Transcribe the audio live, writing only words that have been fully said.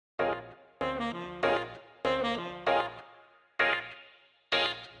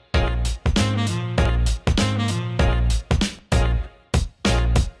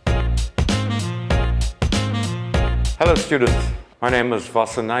Hello students, my name is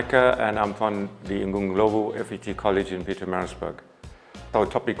Vasanaka and I'm from the Ngunglovu FET College in Pietermaritzburg. Our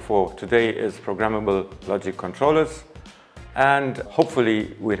topic for today is programmable logic controllers, and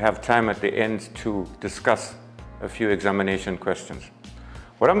hopefully we'll have time at the end to discuss a few examination questions.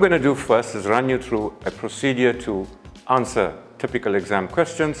 What I'm going to do first is run you through a procedure to answer typical exam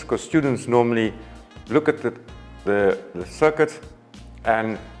questions, because students normally look at the circuit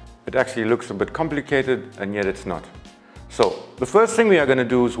and it actually looks a bit complicated, and yet it's not. So the first thing we are going to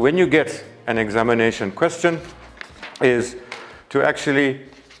do is, when you get an examination question, is to actually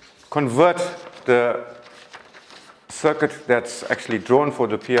convert the circuit that's actually drawn for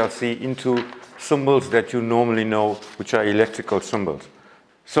the PLC into symbols that you normally know, which are electrical symbols.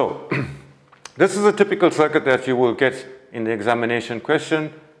 So this is a typical circuit that you will get in the examination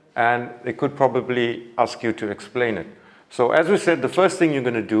question, and they could probably ask you to explain it. So as we said, the first thing you're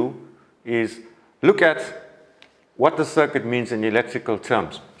going to do is look at what the circuit means in electrical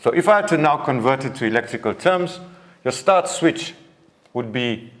terms. So if I had to now convert it to electrical terms, your start switch would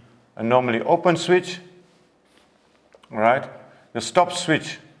be a normally open switch, all right? Your stop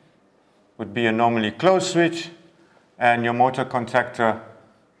switch would be a normally closed switch, and your motor contactor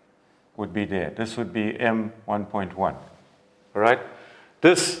would be there. This would be M1.1, all right?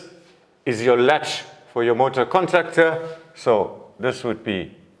 This is your latch for your motor contactor, so this would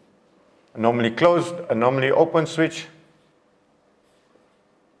be a normally closed, a normally open switch,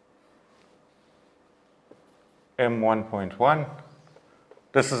 M1.1.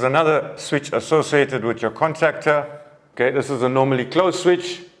 This is another switch associated with your contactor. Okay, this is a normally closed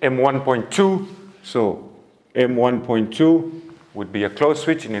switch, M1.2. So M1.2 would be a closed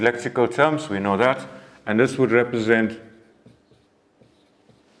switch in electrical terms, we know that. And this would represent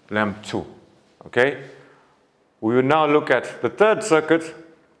lamp 2. Okay? We will now look at the third circuit,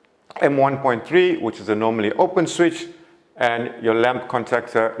 M1.3, which is a normally open switch, and your lamp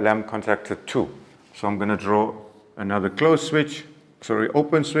contactor 2. So I'm going to draw another closed switch,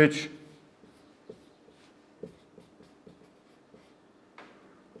 open switch.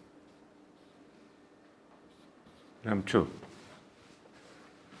 Lamp 2.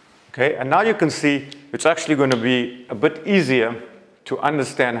 Okay, and now you can see it's actually going to be a bit easier to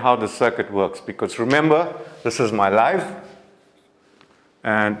understand how the circuit works, because remember, this is my live,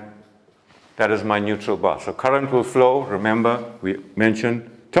 and that is my neutral bar. So current will flow, remember, we mentioned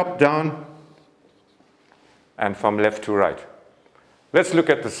top down and from left to right. Let's look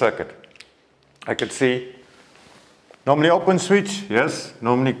at the circuit. I could see normally open switch, yes.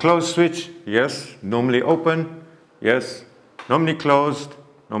 Normally closed switch, yes. Normally open, yes. Normally closed,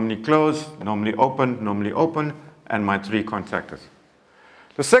 normally closed, normally open, and my 3 contactors.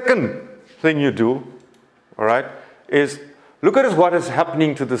 The second thing you do, all right, is look at what is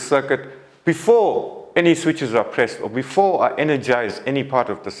happening to the circuit before any switches are pressed or before I energize any part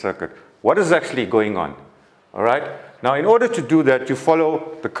of the circuit. What is actually going on? All right. Now, in order to do that, you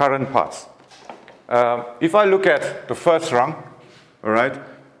follow the current paths. If I look at the first rung, all right,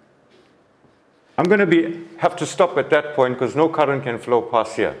 I'm going to have to stop at that point because no current can flow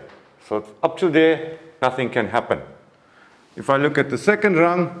past here. So up to there, nothing can happen. If I look at the second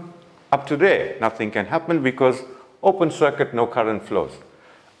rung, up to there, nothing can happen because open circuit, no current flows.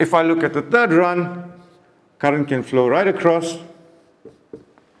 If I look at the third run, current can flow right across.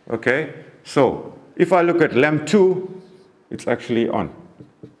 Okay, so if I look at lamp 2, it's actually on.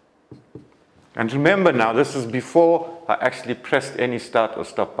 And remember now, this is before I actually pressed any start or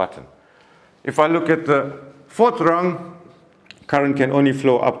stop button. If I look at the fourth rung, current can only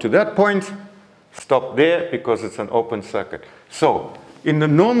flow up to that point, stop there because it's an open circuit. So in the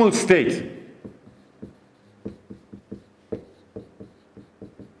normal state,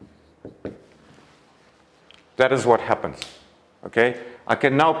 that is what happens. Okay? I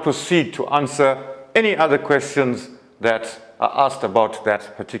can now proceed to answer any other questions that are asked about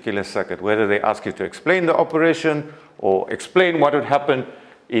that particular circuit, whether they ask you to explain the operation or explain what would happen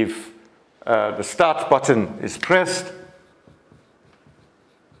if the start button is pressed,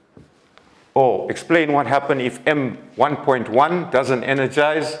 or explain what happens if M1.1 doesn't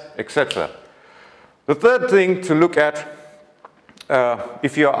energize, etc. The third thing to look at,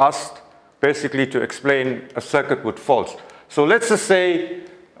 if you're asked basically to explain a circuit with faults. So let's just say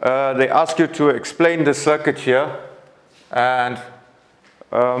they ask you to explain the circuit here, and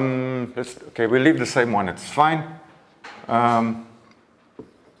okay, we'll leave the same one, it's fine.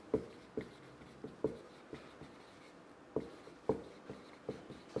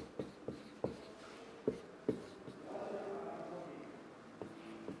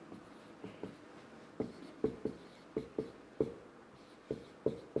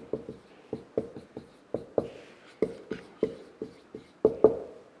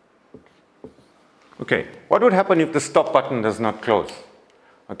 Okay, what would happen if the stop button does not close?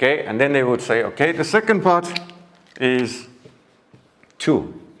 Okay, and then they would say, okay, the second part is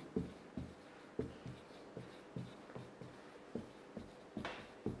 2.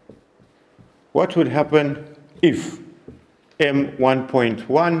 What would happen if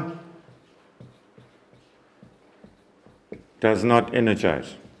M1.1 does not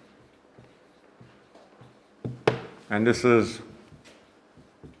energize? And this is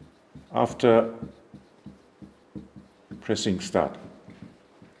after pressing start.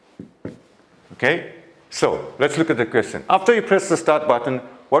 Okay, so let's look at the question. After you press the start button,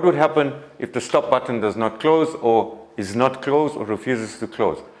 what would happen if the stop button does not close or is not closed or refuses to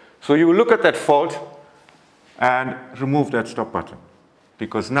close? So you will look at that fault and remove that stop button,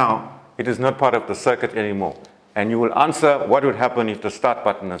 because now it is not part of the circuit anymore. And you will answer what would happen if the start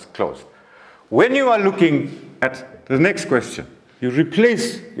button is closed. When you are looking at the next question, you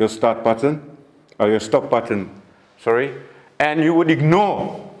replace your start button, or your stop button, sorry, and you would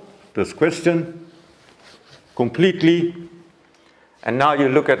ignore this question completely. And now you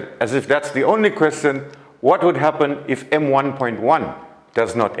look at, as if that's the only question, what would happen if M1.1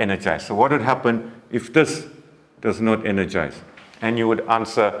 does not energize? So what would happen if this does not energize? And you would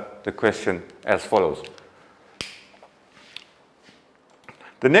answer the question as follows.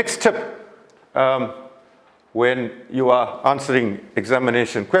 The next tip when you are answering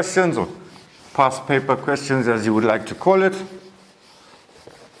examination questions or past paper questions, as you would like to call it,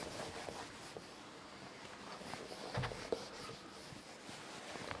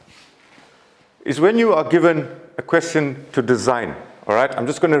 is when you are given a question to design. All right, I'm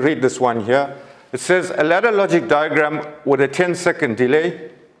just going to read this one here. It says, a ladder logic diagram with a 10-second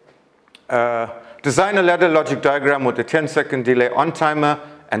delay. Design a ladder logic diagram with a 10-second delay on timer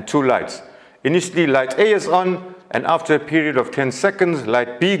and 2 lights. Initially, light A is on, and after a period of 10 seconds,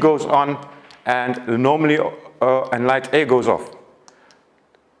 light B goes on, and light A goes off.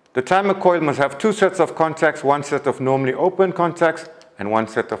 The timer coil must have 2 sets of contacts, 1 set of normally open contacts, and 1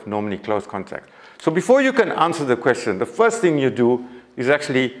 set of normally closed contacts. So before you can answer the question, the first thing you do is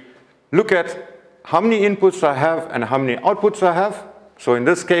actually look at how many inputs I have and how many outputs I have. So in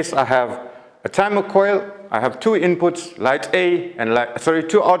this case, I have a timer coil. I have 2 inputs, light A and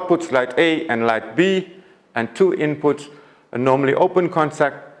 2 outputs, light A and light B, and 2 inputs, a normally open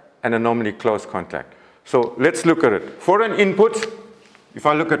contact and a normally closed contact. So let's look at it. For an input, if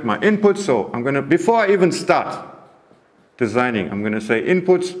I look at my inputs, so I'm going to, before I even start designing, I'm going to say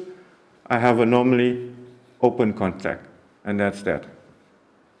inputs, I have a normally open contact, and that's that.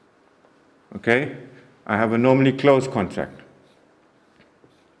 Okay? I have a normally closed contact.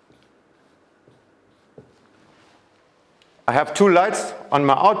 I have 2 lights on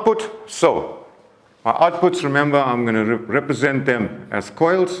my output, so my outputs, remember, I'm going to represent them as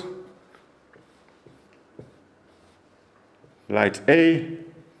coils. Light A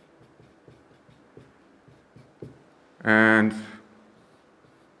and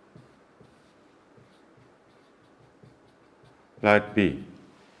light B.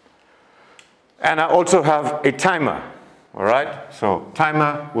 And I also have a timer, all right? So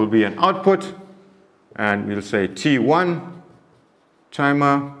timer will be an output, and we'll say T1,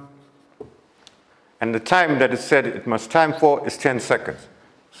 timer, and the time that it said it must time for is 10 seconds.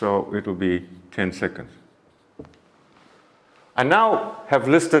 So it will be 10 seconds. I now have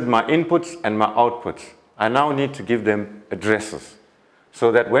listed my inputs and my outputs. I now need to give them addresses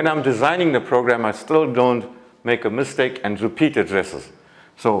so that when I'm designing the program, I still don't make a mistake and repeat addresses.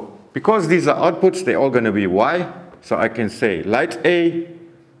 So because these are outputs, they're all going to be Y. So I can say light A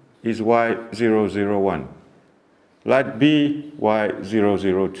is Y001. Light B,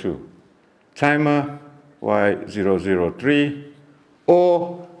 Y002. Timer, Y003.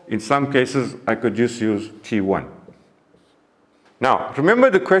 Or in some cases, I could just use T1. Now,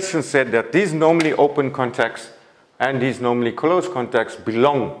 remember the question said that these normally open contacts and these normally closed contacts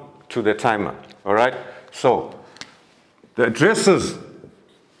belong to the timer, all right? So the addresses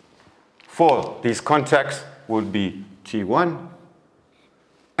for these contacts would be T1,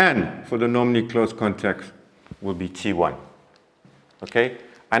 and for the normally closed contacts will be T1, okay?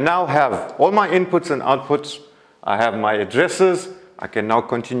 I now have all my inputs and outputs. I have my addresses. I can now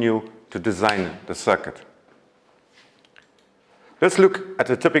continue to design the circuit. Let's look at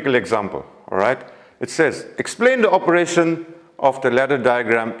a typical example, all right? It says, explain the operation of the ladder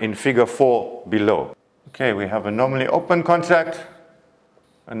diagram in figure 4 below. Okay, we have a normally open contact,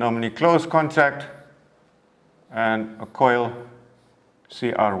 a normally closed contact, and a coil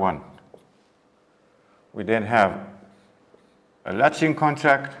CR1. We then have a latching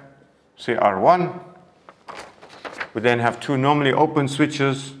contact, CR1. We then have 2 normally open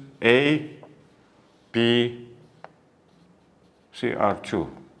switches, A B, CR2.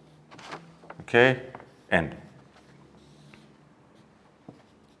 Okay, end.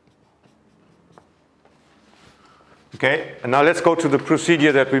 Okay, and now let's go to the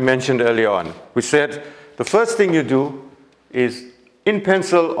procedure that we mentioned earlier on. We said the first thing you do is in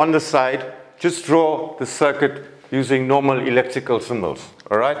pencil on the side, just draw the circuit using normal electrical symbols.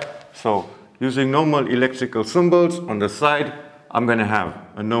 All right, so using normal electrical symbols on the side, I'm going to have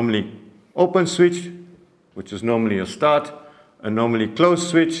a normally open switch, which is normally a start, a normally closed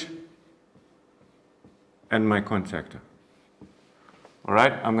switch, and my contactor. All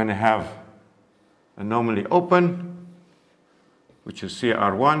right, I'm going to have a normally open, which is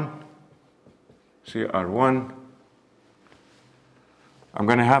CR1, CR1. I'm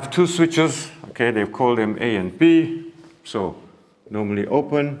going to have two switches. Okay, they've called them A and B. So normally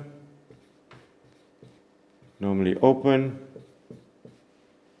open,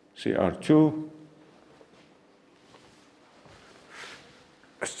 CR2.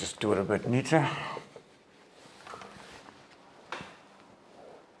 Let's just do it a bit neater.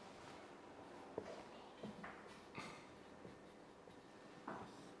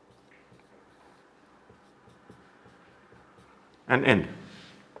 And end.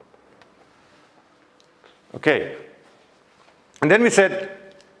 Okay. And then we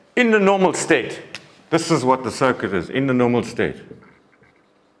said, in the normal state, this is what the circuit is, in the normal state.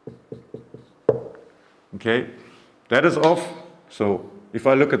 Okay, that is off. So if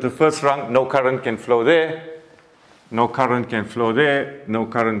I look at the first rung, no current can flow there, no current can flow there, no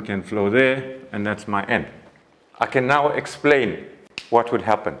current can flow there, and that's my end. I can now explain what would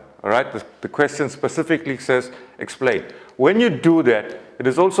happen. All right, the question specifically says explain. When you do that, it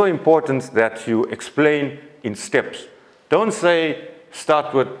is also important that you explain in steps. Don't say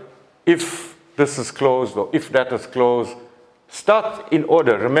start with if this is closed or if that is closed. Start in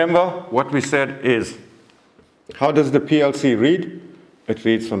order. Remember what we said is, how does the PLC read? It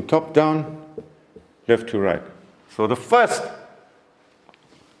reads from top down, left to right. So the first,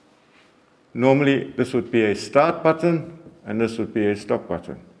 normally this would be a start button and this would be a stop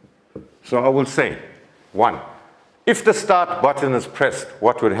button. So I will say, 1, if the start button is pressed,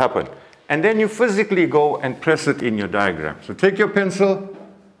 what would happen? And then you physically go and press it in your diagram. So take your pencil,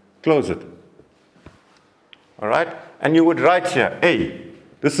 close it. All right? And you would write here, A.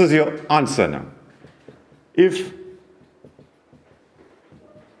 This is your answer now. If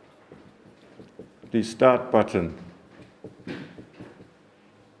the start button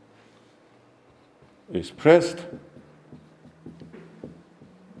is pressed,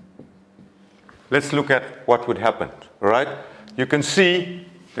 let's look at what would happen, all right? You can see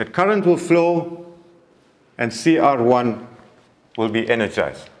that current will flow and CR1 will be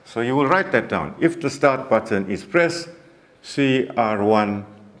energized. So you will write that down. If the start button is pressed, CR1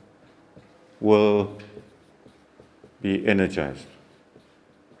 will be energized.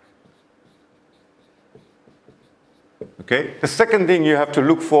 Okay? The second thing you have to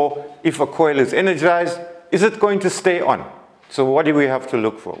look for, if a coil is energized, is it going to stay on? So what do we have to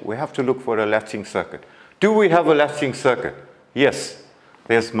look for? We have to look for a latching circuit. Do we have a latching circuit? Yes.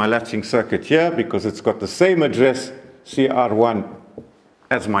 There's my latching circuit here because it's got the same address, CR1,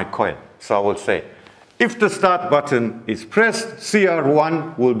 as my coil. So I will say, if the start button is pressed,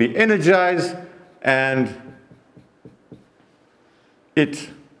 CR1 will be energized and it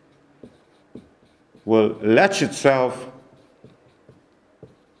will latch itself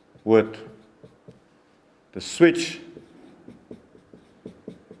with the switch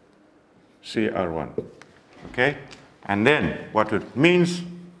CR1. Okay? And then what it means,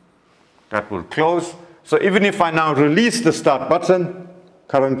 that will close. So even if I now release the start button,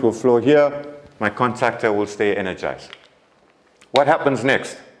 current will flow here, my contactor will stay energized. What happens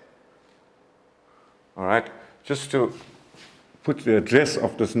next? All right, just to put the address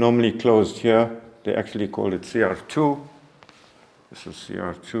of this normally closed here, they actually call it CR2. This is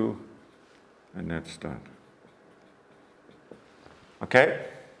CR2, and that's start. Okay?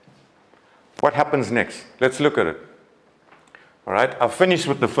 What happens next? Let's look at it. All right, I've finished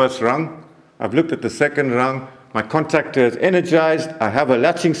with the first rung. I've looked at the second rung. My contactor is energized. I have a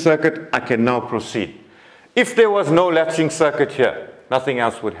latching circuit. I can now proceed. If there was no latching circuit here, nothing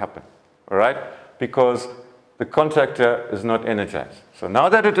else would happen. All right, because the contactor is not energized. So now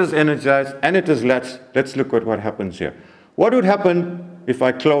that it is energized and it is latched, let's look at what happens here. What would happen if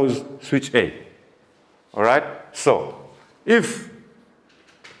I close switch A? All right, so if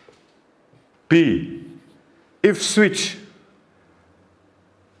switch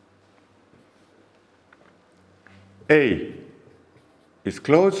A is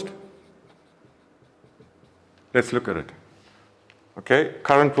closed, let's look at it. Okay,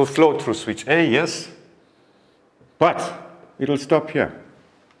 current will flow through switch A, yes. but it'll stop here.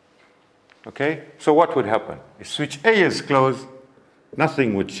 Okay, so what would happen? If switch A is closed,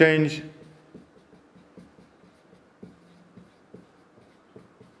 nothing would change.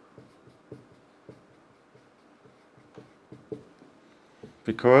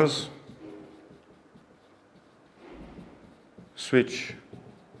 Because switch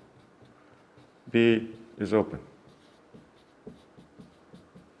B is open.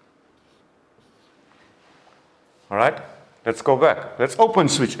 All right, let's go back. Let's open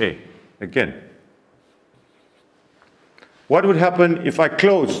switch A again. What would happen if I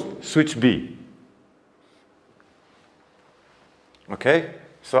close switch B? Okay,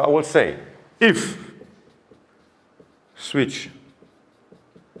 so I will say if switch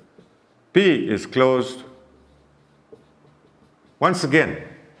B is closed, once again,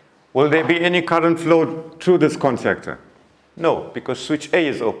 will there be any current flow through this contactor? No, because switch A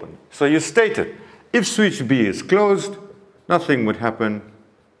is open. So you stated, if switch B is closed, nothing would happen.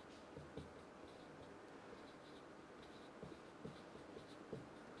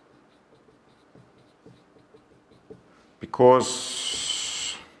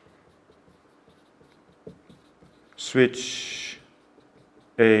 Because switch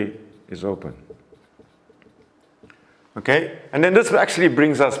A is open. Okay, and then this actually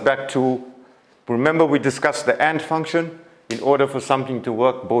brings us back to, remember we discussed the AND function. In order for something to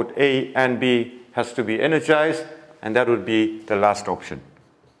work, both A and B has to be energized, and that would be the last option.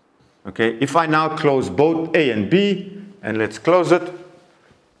 Okay, if I now close both A and B, and let's close it.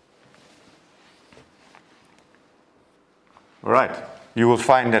 All right, you will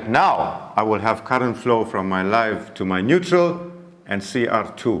find that now I will have current flow from my live to my neutral, and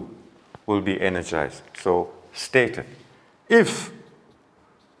CR2 will be energized. So stated, if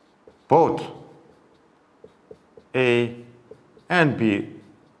both A and B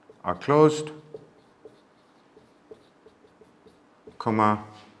are closed, comma,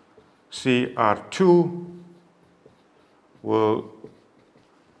 CR2 will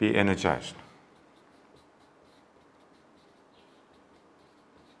be energized.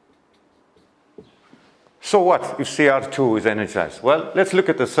 So what if CR2 is energized? Well, let's look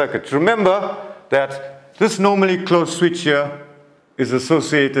at the circuit. Remember that this normally closed switch here is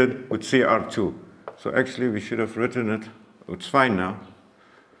associated with CR2. So actually we should have written it. It's fine now.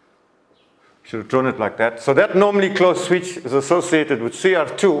 Should have drawn it like that. So that normally closed switch is associated with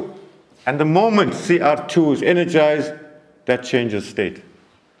CR2, and the moment CR2 is energized, that changes state.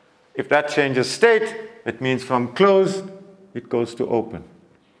 If that changes state, it means from closed, it goes to open.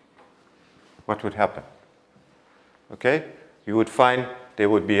 What would happen? Okay, you would find there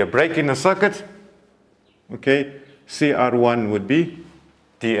would be a break in the circuit. Okay, CR1 would be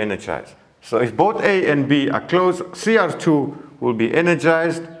de-energized. So if both A and B are closed, CR2 will be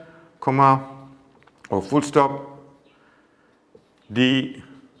energized, comma, or full stop. The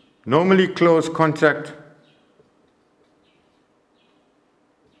normally closed contact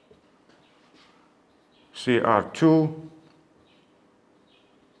CR2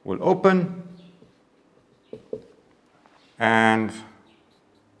 will open, and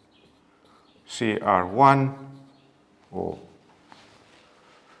CR1 or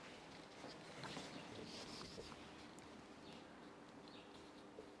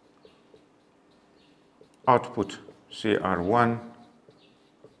output CR1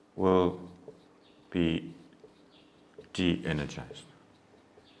 will be de-energized.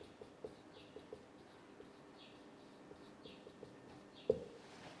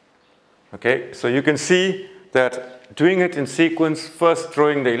 Okay, so you can see that doing it in sequence, first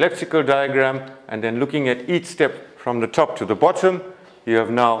drawing the electrical diagram and then looking at each step from the top to the bottom, you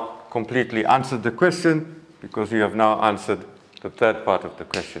have now completely answered the question because you have now answered the third part of the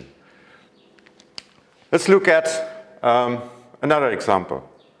question. Let's look at another example.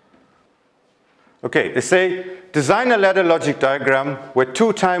 Okay, they say, design a ladder logic diagram where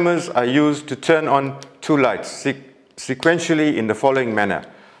two timers are used to turn on two lights sequentially in the following manner.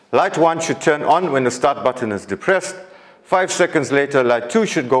 Light 1 should turn on when the start button is depressed. 5 seconds later, light 2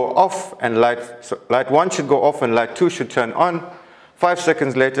 should go off and light 1 should go off and light 2 should turn on. 5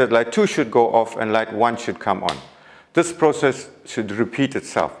 seconds later, light 2 should go off and light 1 should come on. This process should repeat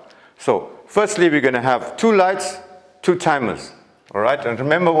itself. So firstly, we're going to have two lights, two timers. All right, and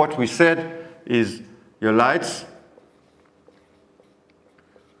remember what we said is your lights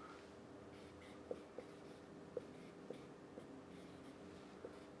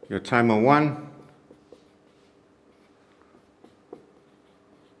your timer 1,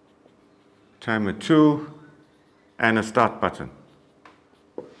 timer 2, and a start button.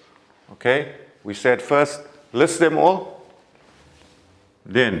 Okay, we said first list them all,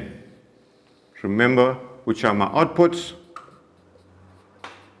 then remember which are my outputs.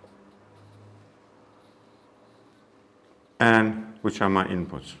 And which are my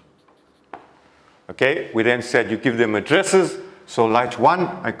inputs. Okay, we then said you give them addresses. So light 1,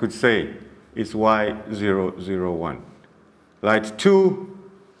 I could say, is Y001. Light 2,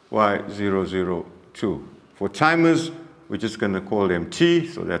 Y002. For timers, we're just going to call them T,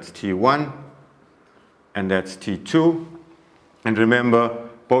 so that's T1, and that's T2. And remember,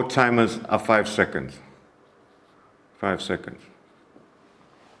 both timers are 5 seconds. 5 seconds.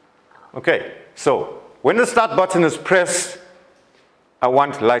 Okay, so when the start button is pressed, I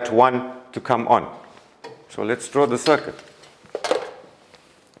want light 1 to come on. So let's draw the circuit.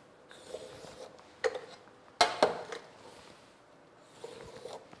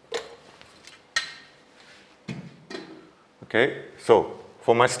 Okay, so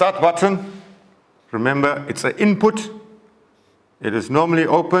for my start button, remember it's an input. It is normally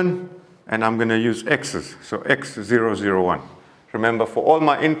open, and I'm going to use X's. So X001. Remember, for all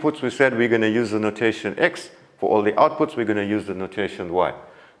my inputs, we said we're going to use the notation X. For all the outputs, we're going to use the notation Y.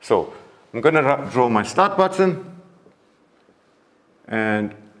 So I'm going to draw my start button.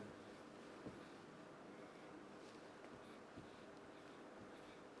 And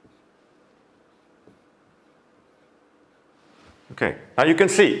okay, now you can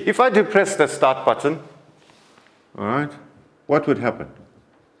see, if I depress the start button, all right, what would happen?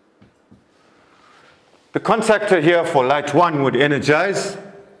 The contactor here for light 1 would energize.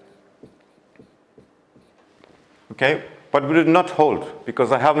 Okay, but we did not hold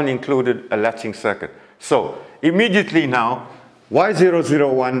because I haven't included a latching circuit. So immediately now,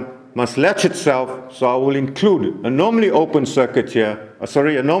 Y001 must latch itself, so I will include a normally open circuit here,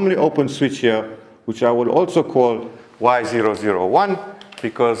 a normally open switch here, which I will also call Y001,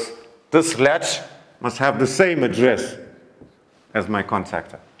 because this latch must have the same address as my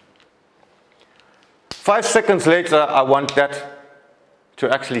contactor. 5 seconds later, I want that to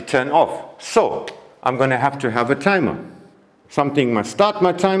actually turn off. So I'm going to have a timer. Something must start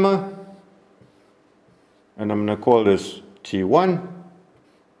my timer, and I'm going to call this T1,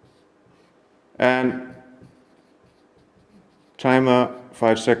 and timer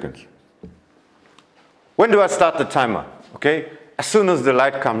 5 seconds. When do I start the timer? Okay, as soon as the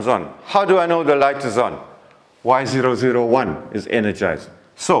light comes on. How do I know the light is on? Y001 is energized.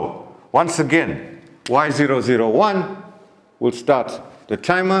 So once again, Y001 will start the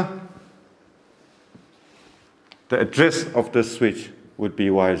timer. The address of the switch would be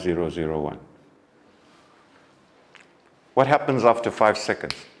Y001. What happens after 5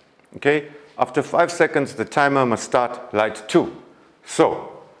 seconds? Okay, after 5 seconds, the timer must start light 2.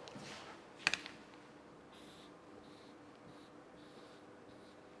 So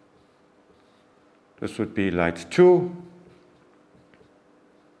this would be light 2.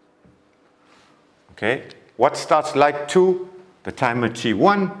 Okay, what starts light 2? The timer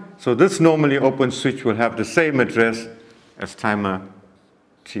T1. So this normally open switch will have the same address as timer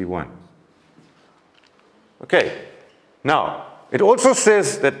T1. Okay, now it also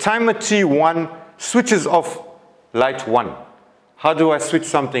says that timer T1 switches off light 1. How do I switch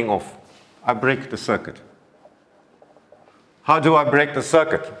something off? I break the circuit. How do I break the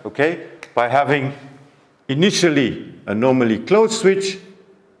circuit? Okay, by having initially a normally closed switch,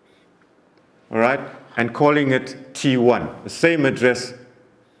 all right, and calling it T1, the same address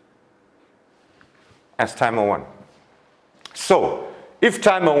as timer 1. So if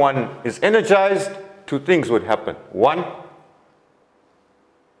timer 1 is energized, 2 things would happen. 1,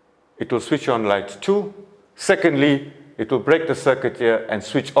 it will switch on light 2. Secondly, it will break the circuit here and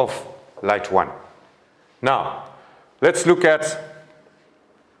switch off light 1. Now, let's look at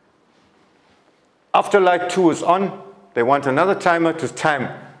after light 2 is on, they want another timer to time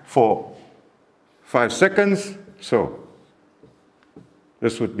for 5 seconds. So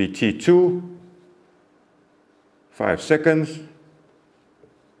this would be T2, 5 seconds.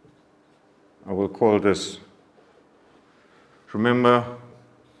 I will call this, remember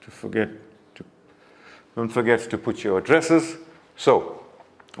don't forget to put your addresses. So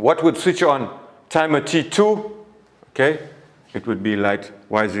what would switch on timer T2? Okay, it would be light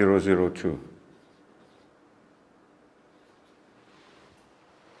Y002.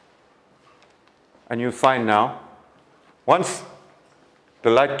 And you find now, once the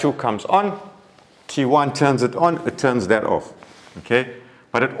light 2 comes on, T1 turns it on, it turns that off. Okay?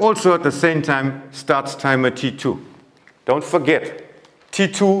 But it also at the same time starts timer T2. Don't forget,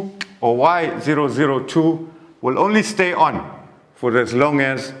 T2 or Y002 will only stay on for as long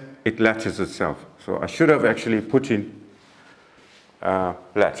as it latches itself. So I should have actually put in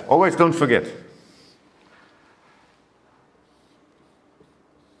latch. Always don't forget.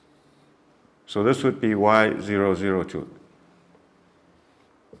 So this would be Y002.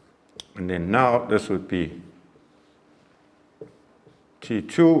 And then now this would be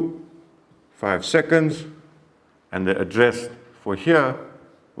T2, 5 seconds, and the address for here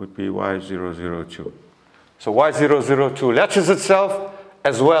would be Y002. So Y002 latches itself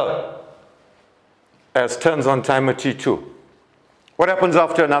as well as turns on timer T2. What happens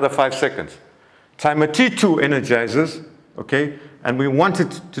after another 5 seconds? Timer T2 energizes, okay, and we want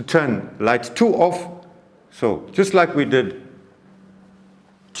it to turn light 2 off. So just like we did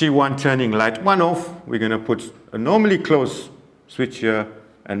T1 turning light 1 off, we're going to put a normally closed switch here,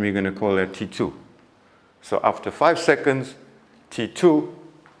 and we're going to call that T2. So after 5 seconds, T2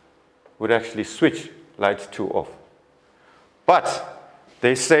 would actually switch light 2 off. But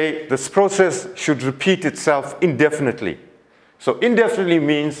they say this process should repeat itself indefinitely. So indefinitely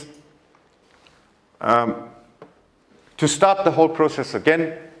means to start the whole process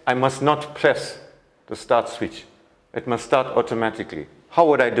again, I must not press the start switch. It must start automatically. How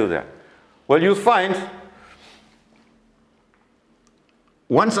would I do that? Well, you find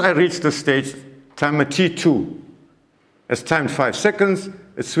once I reach the stage, timer T2 has timed 5 seconds,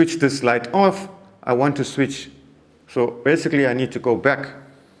 it switched this light off. I want to switch. So basically, I need to go back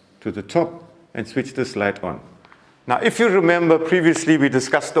to the top and switch this light on. Now, if you remember previously, we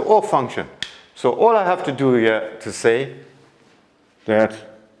discussed the OR function. So all I have to do here to say that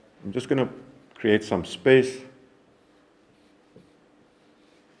I'm just going to create some space.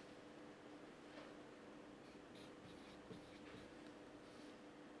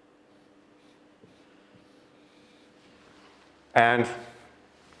 And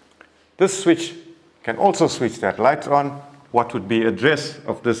this switch can also switch that light on. What would be address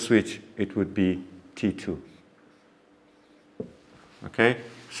of this switch? It would be T2. Okay,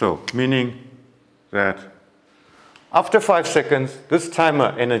 so meaning that after 5 seconds, this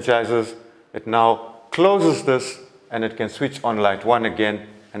timer energizes. It now closes this, and it can switch on light 1 again,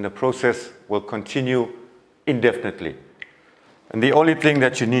 and the process will continue indefinitely. And the only thing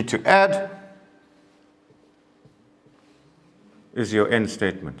that you need to add is your end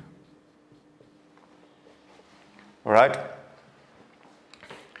statement. All right?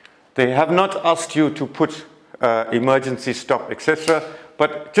 They have not asked you to put emergency stop, etc.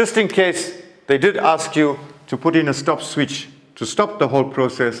 But just in case they did ask you to put in a stop switch to stop the whole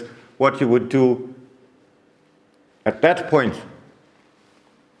process, what you would do at that point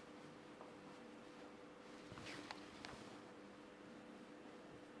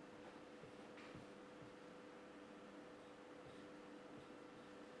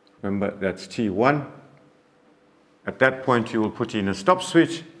remember, that's T1. At that point, you will put in a stop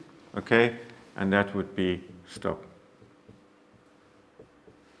switch, okay, and that would be stop.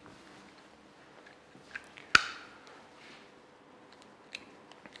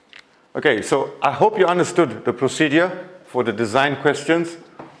 Okay, so I hope you understood the procedure for the design questions.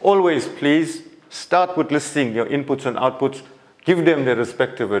 Always, please, start with listing your inputs and outputs. Give them their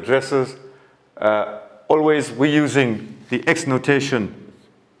respective addresses. Always, we're using the X notation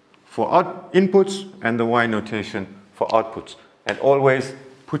for inputs and the Y notation for outputs. And always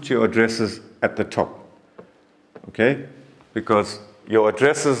put your addresses at the top, okay? Because your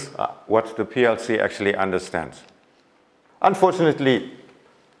addresses are what the PLC actually understands. Unfortunately,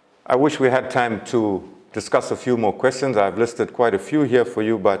 I wish we had time to discuss a few more questions. I've listed quite a few here for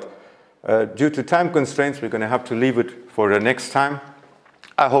you, but due to time constraints, we're going to have to leave it for the next time.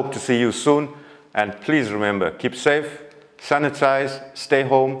 I hope to see you soon. And please remember, keep safe, sanitize, stay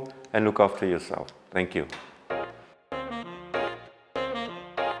home, and look after yourself. Thank you.